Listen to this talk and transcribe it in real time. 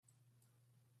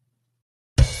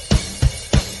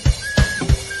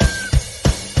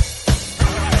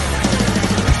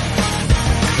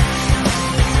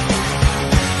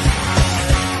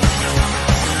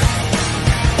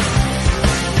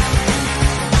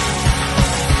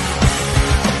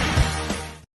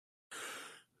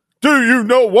Do you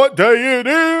know what day it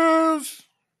is?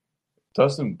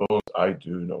 Dustin Bones, I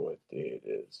do know what day it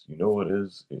is. You know what it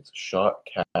is? It's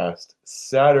Shotcast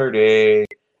Saturday.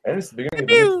 And it's the beginning of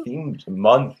a new themed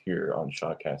month here on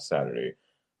Shotcast Saturday.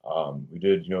 We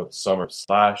did, the Summer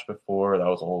Slash before. That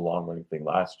was a whole long-running thing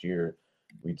last year.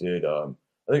 We did, I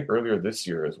think earlier this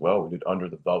year as well, we did Under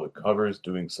the Velvet Covers,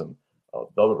 doing some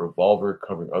Velvet Revolver,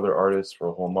 covering other artists for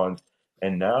a whole month.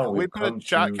 And now We we've put come to...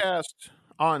 Shotcast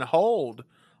on hold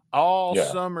all Yeah.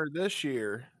 summer this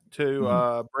year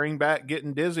to bring back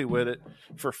Getting Dizzy with It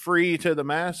for free to the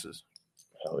masses.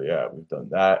 Hell yeah, we've done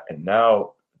that. And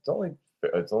now it's only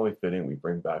fitting we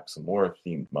bring back some more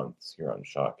themed months here on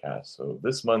Shotcast. So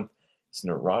this month, it's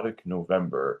Neurotic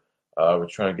November. We're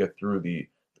trying to get through the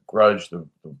grudge, the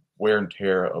wear and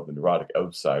tear of the Neurotic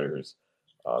Outsiders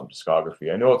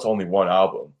discography. I know it's only one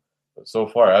album, but so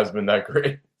far it hasn't been that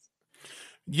great.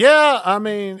 Yeah, I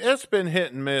mean, it's been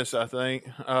hit and miss, I think.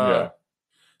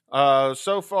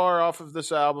 So far off of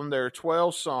this album, there are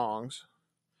 12 songs.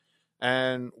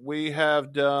 And we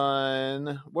have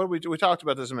done, we talked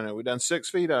about this a minute. We've done 6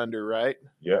 Feet Under, right?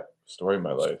 Yeah, Story of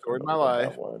My Life. Story of My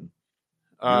Life. That one.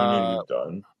 Union we've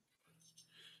done.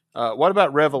 What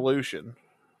about Revolution?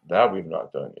 That we've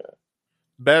not done yet.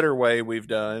 Better Way we've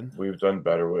done. We've done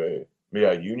Better Way.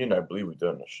 Yeah, Union, I believe we've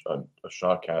done a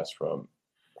Shotcast from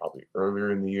probably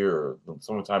earlier in the year or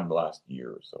sometime in the last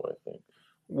year or so, I think.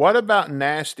 What about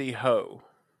Nasty Ho?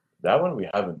 That one we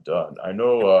haven't done. I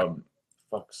know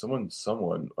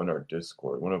someone on our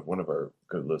Discord, one of our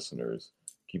good listeners,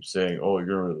 keeps saying, "Oh, you're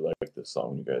gonna really like this song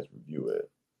when you guys review it."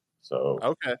 So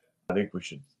okay, I think we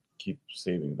should keep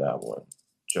saving that one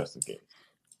just in case.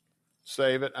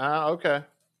 Save it. Okay.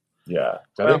 Yeah,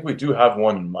 I think we do have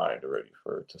one in mind already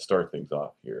to start things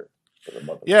off here for the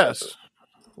month. Yes,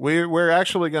 we're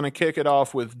actually going to kick it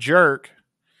off with Jerk,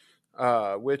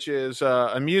 which is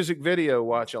a music video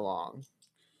watch along.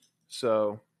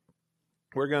 So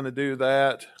we're going to do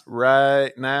that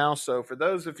right now. So for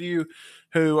those of you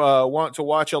who want to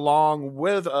watch along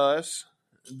with us,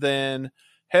 then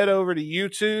head over to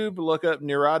YouTube, look up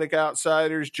Neurotic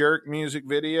Outsiders Jerk music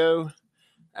video,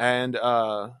 and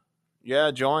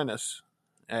join us.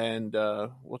 And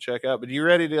we'll check out. But you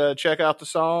ready to check out the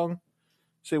song?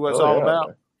 See what it's all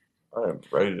about? I am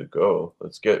ready to go.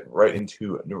 Let's get right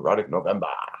into Neurotic November.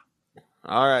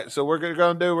 All right, so we're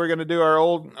gonna do our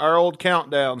old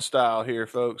countdown style here,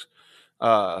 folks.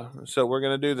 So we're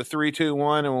gonna do the 3, 2,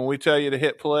 1, and when we tell you to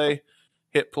hit play,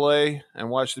 and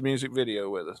watch the music video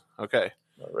with us. Okay.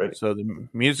 All right. So the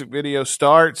music video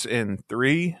starts in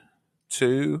 3,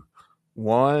 2,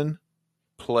 1,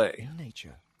 play. In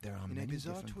nature, there are many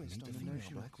different twist on the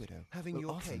notion of Black Widow. Having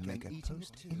your cake make a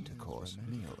post-intercourse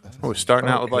meal. We're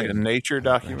starting out with like a nature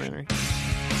documentary.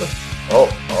 Oh,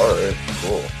 all right,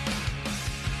 cool.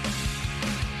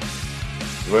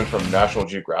 We went from National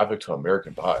Geographic to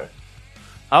American Pie.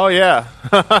 Oh yeah,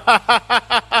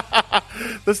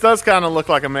 this does kind of look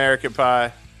like American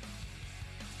Pie.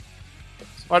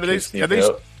 What are these? Yeah.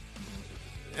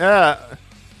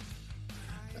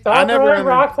 Stop throwing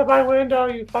rocks at my window,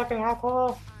 you fucking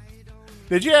asshole.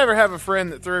 Did you ever have a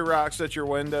friend that threw rocks at your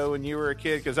window when you were a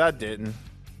kid? Because I didn't.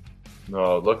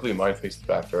 No, luckily mine faced the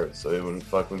backyard, so they wouldn't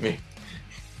fuck with me.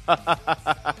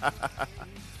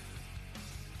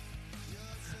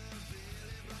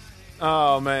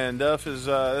 Oh man, Duff is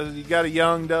you got a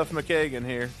young Duff McKagan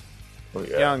here. Oh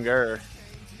yeah. Younger.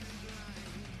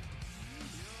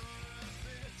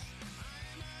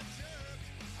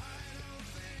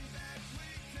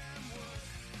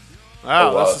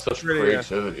 Wow, this is such pretty,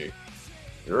 creativity.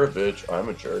 You're a bitch, I'm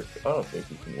a jerk. I don't think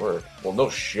we can work. Well, no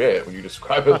shit when you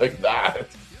describe it like that.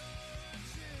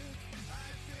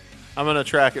 I'm going to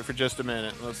track it for just a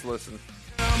minute. Let's listen.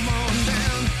 Come on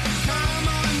down, come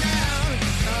on down,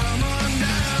 come on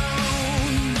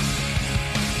down.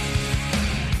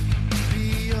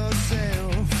 Be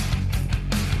yourself.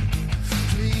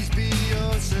 Please be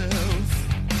yourself.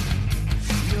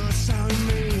 You're so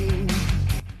mean.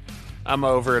 I'm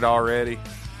over it already.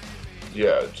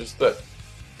 Yeah, just that.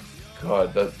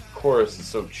 God, that chorus is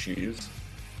so cheese.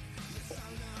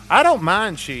 I don't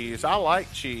mind cheese. I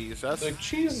like cheese. That's like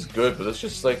cheese is good, but it's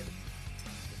just like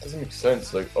it doesn't make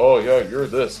sense. Like, oh yeah, you're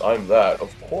this, I'm that.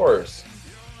 Of course,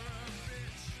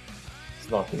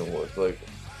 it's not gonna work. Like,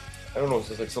 I don't know. It's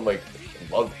just like some like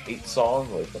love hate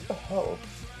song. Like, what the hell?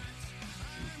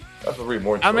 That's what read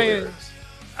more into the lyrics.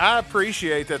 I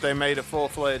appreciate that they made a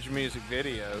full-fledged music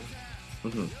video.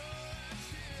 Mm-hmm.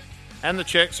 And the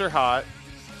chicks are hot.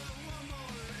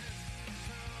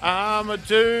 I'm a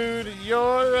dude,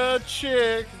 you're a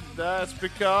chick. That's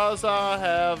because I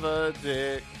have a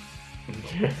dick.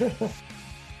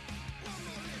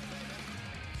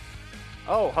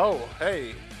 Oh, ho,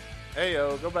 hey,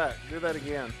 go back, do that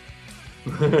again.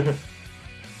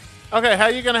 Okay, how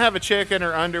you gonna have a chick in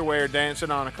her underwear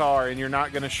dancing on a car and you're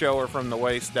not gonna show her from the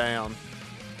waist down?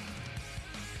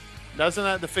 Doesn't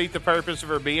that defeat the purpose of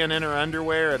her being in her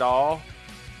underwear at all?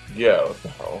 Yeah, what the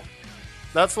hell?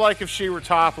 That's like if she were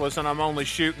topless and I'm only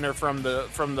shooting her from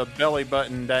the belly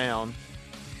button down.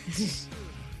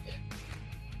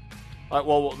 Like,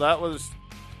 well, that was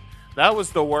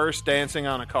the worst dancing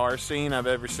on a car scene I've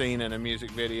ever seen in a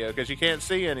music video because you can't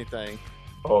see anything.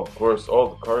 Oh, of course, all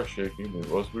the car shaking.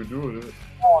 What else we doing it?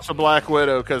 It's a Black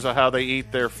Widow because of how they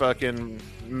eat their fucking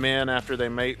men after they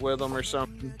mate with them or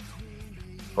something.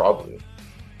 Probably.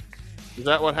 Is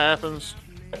that what happens?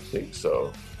 I think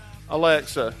so.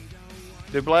 Alexa,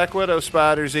 do Black Widow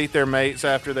spiders eat their mates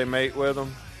after they mate with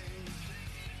them?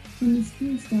 From the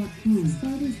spruce.com,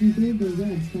 spiders rebuild their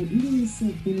webs by eating the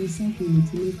silk and recycling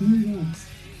it to make new webs.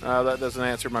 That doesn't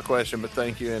answer my question, but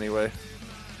thank you anyway.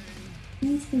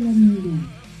 Thanks for letting me know.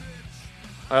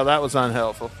 Well, that was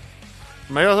unhelpful.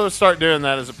 Maybe we'll start doing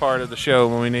that as a part of the show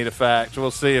when we need a fact.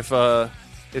 We'll see if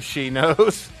she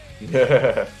knows.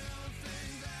 Yeah.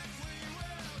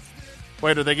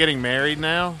 Wait, are they getting married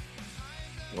now?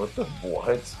 What the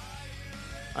what?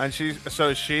 And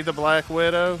is she the Black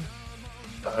Widow?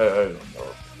 I don't know.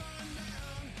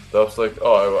 That was like,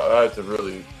 oh, I had to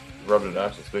really rub it in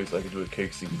Ash's face so I could do a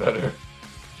cake scene better.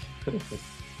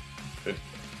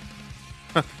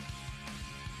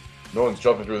 No one's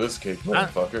jumping through this cake,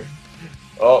 motherfucker.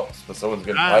 Oh, but someone's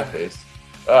getting pie-faced.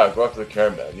 Go after the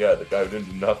cameraman. Yeah, the guy who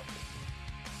didn't do nothing.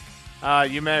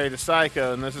 You married a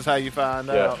psycho, and this is how you find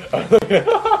out.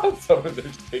 Someone, they're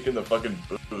just taking the fucking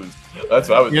booze. That's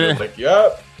what I was doing. Like,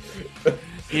 yep.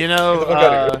 You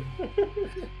know,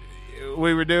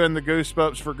 we were doing the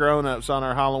Goosebumps for Grown-Ups on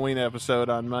our Halloween episode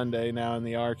on Monday, now in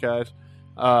the archives.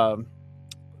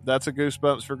 That's a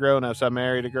Goosebumps for Grown-Ups. I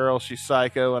married a girl, she's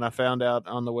psycho, and I found out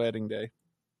on the wedding day.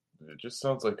 It just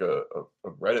sounds like a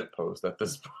Reddit post at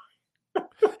this point.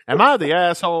 Am I the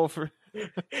asshole for...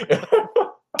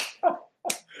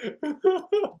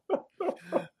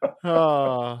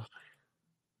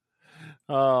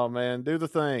 Oh man, do the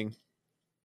thing.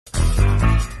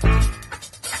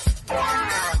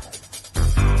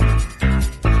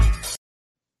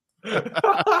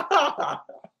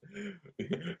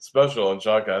 Special on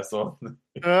Shotcast on.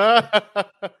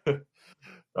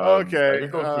 Okay, I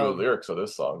can go through the lyrics of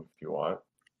this song if you want.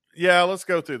 Yeah, let's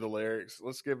go through the lyrics.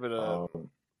 Let's give it a.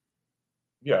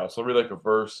 Yeah, so I'll read like a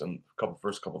verse and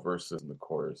first couple verses in the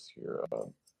chorus here.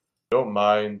 Don't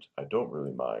mind, I don't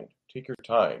really mind. Take your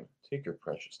time, take your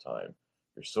precious time.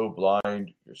 You're so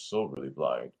blind, you're so really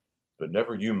blind. But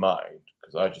never you mind,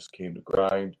 because I just came to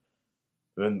grind.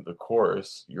 Then the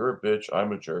chorus, you're a bitch,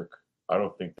 I'm a jerk. I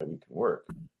don't think that we can work.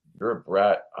 You're a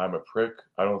brat, I'm a prick.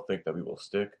 I don't think that we will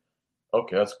stick.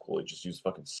 Okay, that's cool. You just use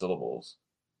fucking syllables.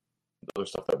 The other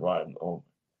stuff that rhyme. Oh,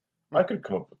 I could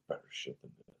come up with better shit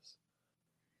than this.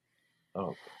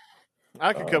 Oh,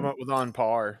 I could come up with on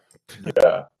par.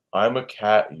 Yeah. I'm a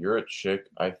cat, you're a chick.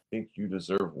 I think you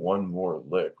deserve one more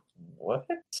lick. What?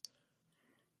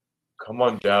 Come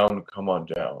on down, come on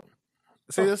down.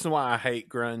 See, this is why I hate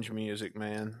grunge music,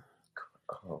 man.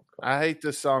 Oh, I hate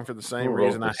this song for the same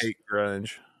reason I hate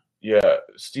grunge. Yeah,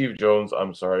 Steve Jones,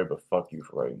 I'm sorry, but fuck you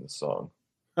for writing this song.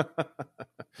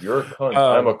 You're a cunt,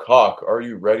 I'm a cock. Are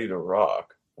you ready to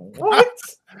rock? What?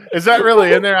 Is that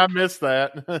really in there? I missed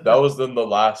that. That was in the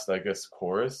last, I guess,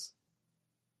 chorus.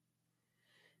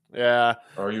 Yeah.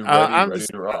 Are you ready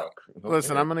to rock? Okay.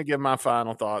 Listen, I'm going to give my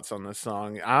final thoughts on this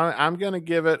song. I'm going to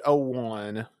give it a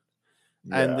 1.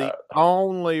 Yeah. And the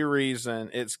only reason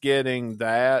it's getting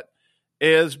that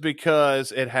is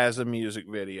because it has a music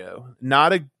video.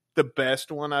 Not the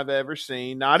best one I've ever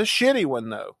seen. Not a shitty one,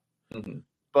 though. Mm-hmm.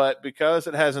 But because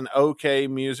it has an okay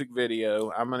music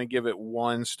video, I'm going to give it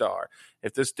 1 star.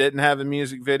 If this didn't have a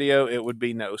music video, it would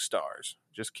be no stars.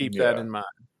 Just keep that in mind.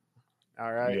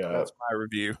 All right, that's my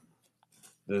review.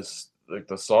 This, like,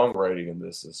 the songwriting in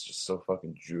this is just so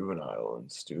fucking juvenile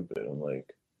and stupid. I'm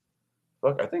like,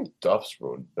 fuck, I think Duff's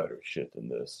wrote better shit than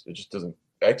this. It just doesn't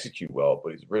execute well,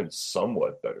 but he's written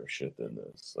somewhat better shit than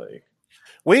this. Like,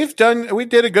 we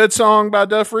did a good song by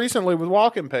Duff recently with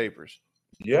Walking Papers.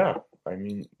 Yeah, I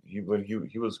mean, when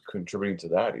he was contributing to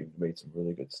that, he made some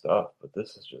really good stuff. But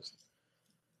this is just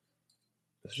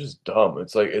dumb.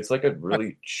 It's like a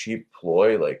really cheap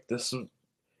ploy. Like, this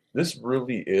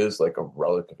really is like a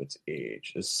relic of its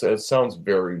age. It sounds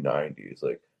very 90s.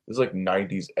 Like, this is like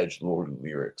 90s edgelord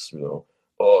lyrics, you know.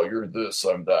 Oh, you're this,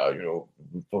 I'm that, you know,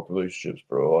 fuck relationships,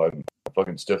 bro. I'm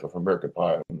fucking stiff from American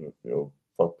Pie. I'm, you know,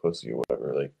 fuck pussy or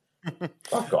whatever. Like,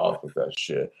 Fuck off with that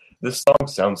shit. This song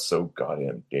sounds so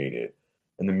goddamn dated,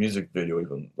 and the music video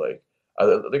even like I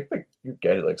like you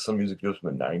get it. Like some music videos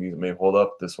from the '90s may hold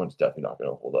up. This one's definitely not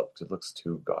gonna hold up because it looks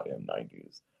too goddamn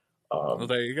 '90s. Well,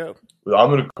 there you go. I'm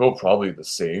gonna go probably the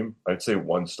same. I'd say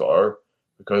 1 star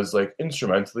because like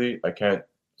instrumentally, I can't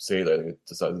say that it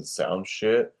just doesn't sound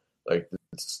shit. Like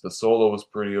the solo was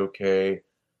pretty okay.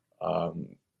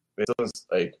 It doesn't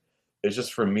like it's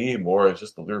just for me more. It's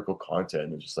just the lyrical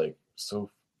content. It's just like so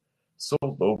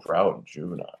lowbrow and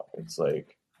juvenile. It's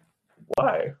like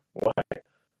why?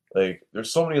 Like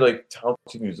there's so many like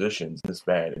talented musicians in this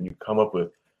band, and you come up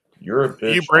with you're a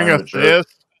bitch. You bring I'm us a jerk. this.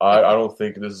 I don't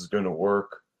think this is gonna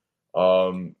work.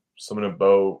 Something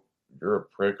about you're a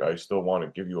prick. I still want to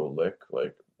give you a lick.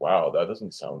 Like wow, that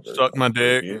doesn't sound very Suck my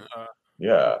dick. baby.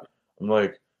 Yeah, I'm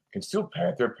like, can Steel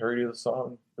Panther parody the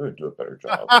song? They would do a better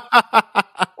job,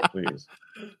 please.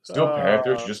 Steel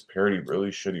Panther should just parody really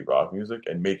shitty rock music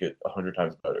and make it 100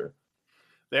 times better.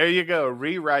 There you go.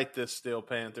 Rewrite this, Steel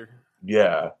Panther.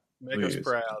 Yeah, Make please. us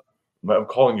proud. I'm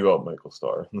calling you out, Michael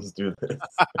Starr. Let's do this.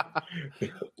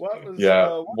 What was? Yeah,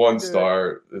 what 1 we did-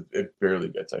 star. It barely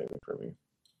gets anything from me.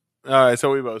 All right,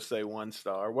 so we both say 1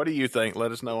 star. What do you think?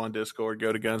 Let us know on Discord.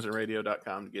 Go to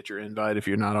gunsandradio.com to get your invite if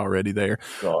you're not already there.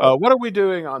 God. What are we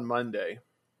doing on Monday?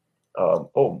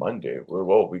 Monday.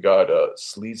 We got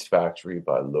Sleaze Factory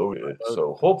by Loaded.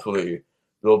 So hopefully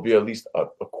there'll be at least a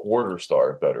 1/4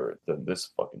 star better than this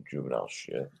fucking juvenile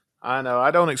shit. I know.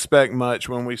 I don't expect much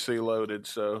when we see Loaded,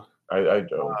 so I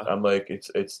don't. I'm like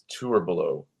it's 2 or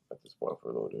below at this point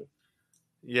for Loaded.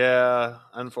 yeah,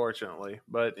 unfortunately.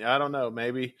 But I don't know.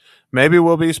 Maybe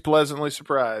we'll be pleasantly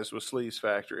surprised with Sleaze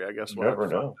Factory. I guess You we'll never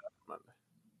have to find know. out Monday.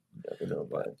 You never know,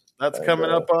 man. That's And,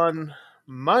 coming up on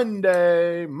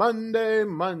Monday.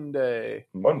 Monday.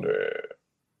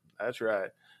 That's right.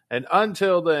 And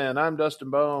until then, I'm Dustin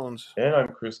Bones. And I'm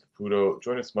Chris Caputo.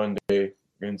 Join us Monday,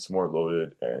 getting some more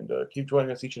Loaded, and keep joining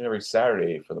us each and every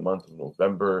Saturday for the month of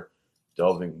November,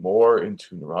 delving more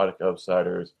into Neurotic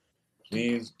Outsiders.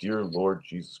 Please, dear Lord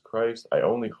Jesus Christ, I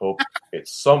only hope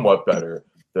it's somewhat better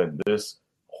than this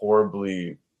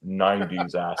horribly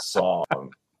 90s ass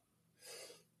song.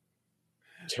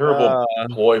 Terrible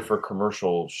ploy for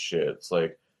commercial shit. It's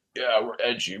like, yeah, we're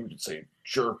edgy. We can say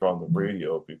jerk on the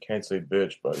radio, but you can't say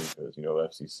bitch, buddy, because,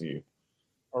 FCC.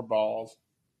 Or balls.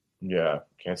 Yeah,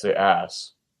 can't say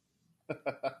ass.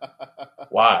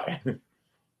 Why?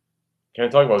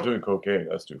 Can't talk about doing cocaine.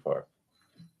 That's too far.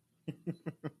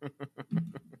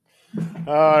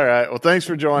 All right. Well, thanks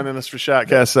for joining us for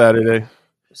Shotcast Saturday.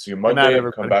 See you Good night, Monday.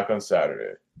 everybody. Come back on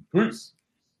Saturday. Peace.